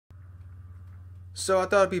So I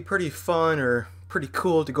thought it'd be pretty fun or pretty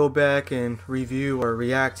cool to go back and review or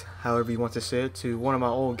react, however you want to say it, to one of my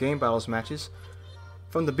old Game Battles matches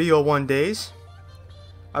from the BO1 days.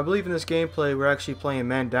 I believe in this gameplay we're actually playing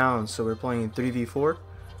man down, so we're playing 3v4.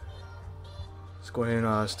 Let's go ahead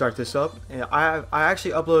and start this up. And I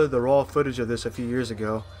actually uploaded the raw footage of this a few years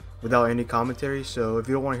ago without any commentary, so if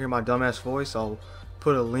you don't want to hear my dumbass voice, I'll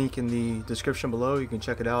put a link in the description below. You can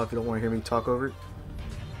check it out if you don't want to hear me talk over it.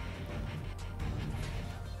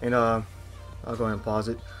 And I'll go ahead and pause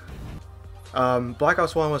it. Black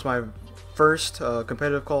Ops 1 was my first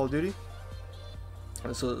competitive Call of Duty.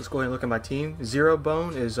 So let's go ahead and look at my team. Zero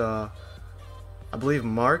Bone is I believe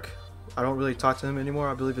Mark. I don't really talk to him anymore.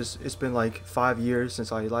 I believe it's been like 5 years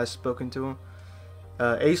since I last spoken to him.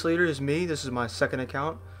 Ace Leader is me. This is my second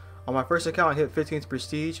account. On my first account I hit 15th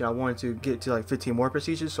prestige and I wanted to get to like 15 more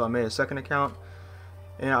prestiges, so I made a second account.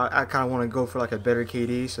 And I kind of want to go for like a better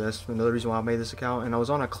KD, so that's another reason why I made this account. And I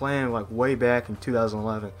was on a clan like way back in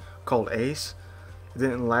 2011 called Ace. It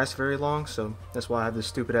didn't last very long, so that's why I have this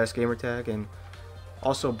stupid ass gamer tag. And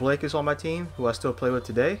also Blake is on my team, who I still play with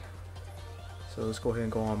today. So let's go ahead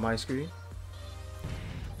and go on my screen.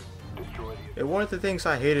 And one of the things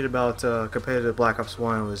I hated about competitive Black Ops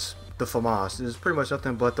 1 was the FAMAS. There's pretty much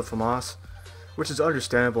nothing but the FAMAS, which is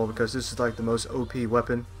understandable because this is like the most OP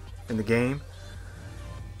weapon in the game.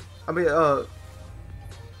 I mean,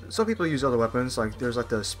 some people use other weapons, like there's like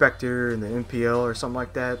the Spectre and the MPL or something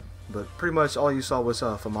like that, but pretty much all you saw was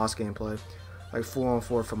FAMAS gameplay, like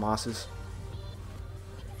 4-on-4 FAMASes.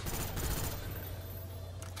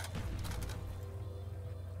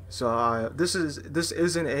 So this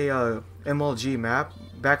isn't a MLG map.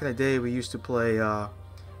 Back in the day, we used to play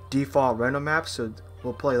default random maps, so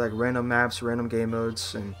we'll play like random maps, random game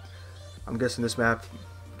modes, and I'm guessing this map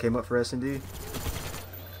came up for S&D.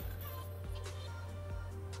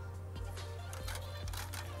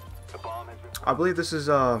 I believe this is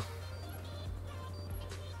oh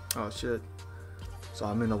shit. So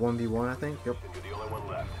I'm in a 1v1, I think. Yep.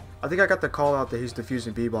 I think I got the call out that he's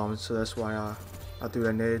defusing B-bombs, so that's why I threw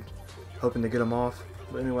that nade, hoping to get him off.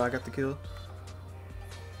 But anyway, I got the kill.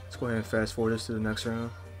 Let's go ahead and fast forward this to the next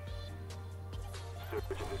round. Search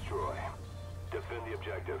and destroy. Defend the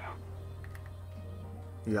objective.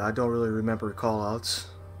 Yeah, I don't really remember call outs.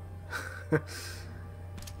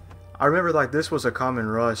 I remember like this was a common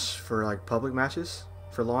rush for like public matches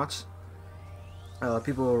for launch.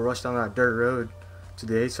 People will rush down that dirt road to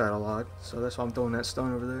the A side a lot, so that's why I'm throwing that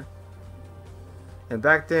stone over there. And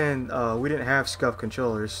back then we didn't have scuff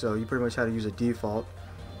controllers, so you pretty much had to use a default.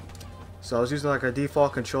 So I was using like a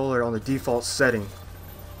default controller on the default setting.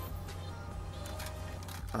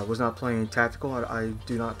 I was not playing tactical, I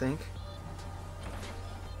do not think.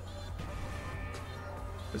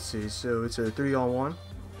 Let's see, so it's a 3-on-1.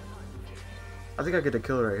 I think I get a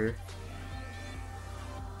kill right here.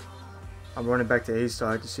 I'm running back to A's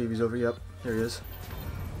side to see if he's over. Yep, there he is.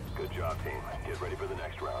 Good job, team. Get ready for the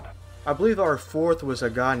next round. I believe our fourth was a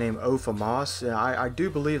guy named Ofamas, and I do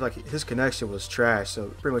believe like his connection was trash, so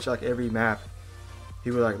pretty much like every map he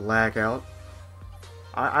would like lag out.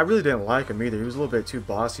 I really didn't like him either. He was a little bit too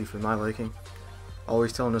bossy for my liking,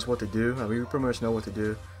 always telling us what to do. I mean, we pretty much know what to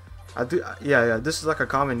do. Yeah, this is like a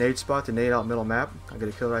common nade spot to nade out middle map. I get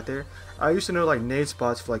a kill right there. I used to know like nade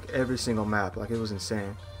spots for like every single map, like it was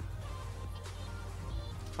insane.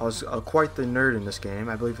 I was quite the nerd in this game.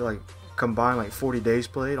 I believe like combined like 40 days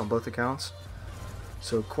played on both accounts,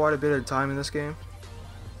 so quite a bit of time in this game.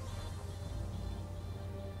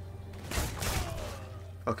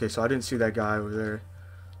 Okay, so I didn't see that guy over there.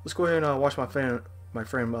 Let's go ahead and watch my friend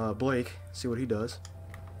Blake, see what he does.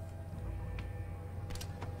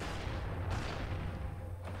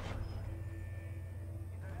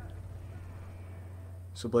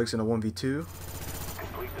 So Blake's in a 1v2.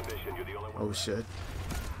 Oh shit.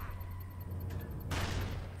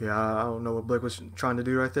 Yeah, I don't know what Blake was trying to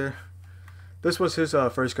do right there. This was his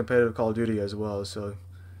first competitive Call of Duty as well, so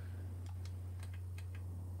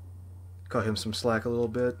cut him some slack a little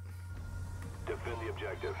bit. Defend the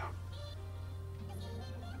objective.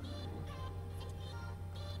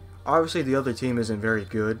 Obviously the other team isn't very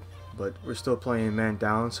good, but we're still playing man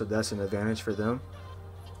down, so that's an advantage for them.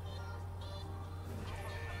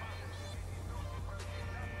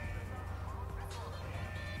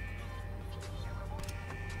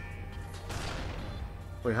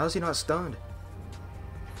 Wait, how's he not stunned?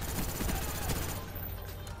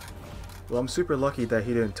 Well, I'm super lucky that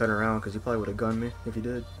he didn't turn around because he probably would have gunned me if he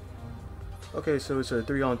did. Okay, so it's a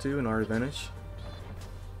 3-on-2 in our advantage.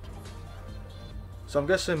 So I'm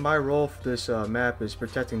guessing my role for this map is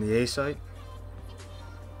protecting the A site.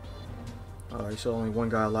 Alright, so only one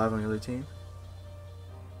guy alive on the other team.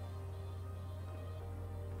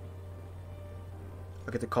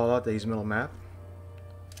 I get to call out that he's middle map.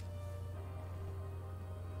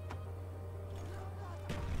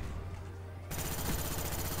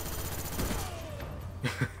 I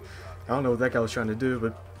don't know what that guy was trying to do,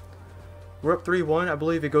 but we're up 3-1. I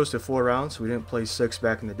believe it goes to 4 rounds. We didn't play 6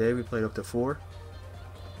 back in the day. We played up to 4.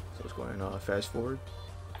 So let's go ahead and fast forward.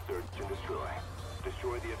 Search and destroy.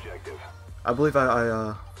 Destroy the objective. I believe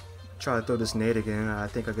I try to throw this nade again. I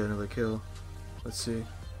think I got another kill. Let's see.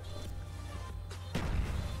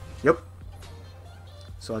 Yep.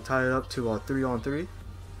 So I tied it up to 3-on-3.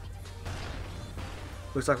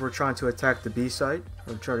 Looks like we're trying to attack the B site,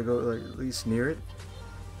 or try to go like, at least near it.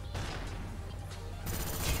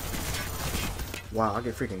 Wow, I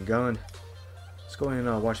get freaking gunned. Let's go ahead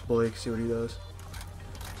and watch Blake, see what he does.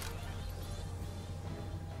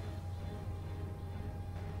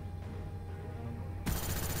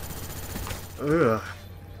 Ugh.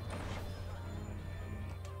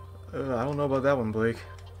 I don't know about that one, Blake.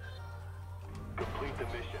 Complete the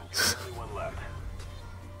mission. There's only one left.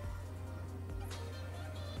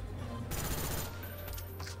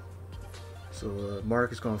 So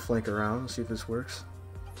Mark is going to flank around, see if this works.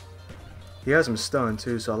 He has him stunned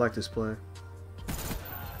too, so I like this play.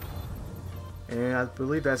 And I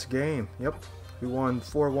believe that's game. Yep, we won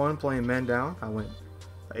 4-1 playing man down. I went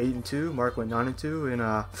 8-2. Mark went 9-2,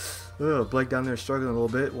 and Blake down there struggling a little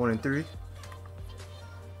bit, 1-3.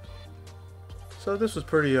 So this was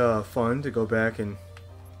pretty fun to go back and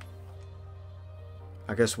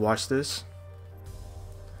I guess watch this.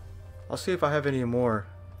 I'll see if I have any more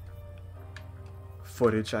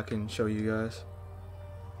footage I can show you guys.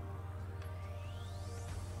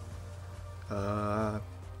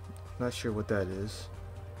 Not sure what that is.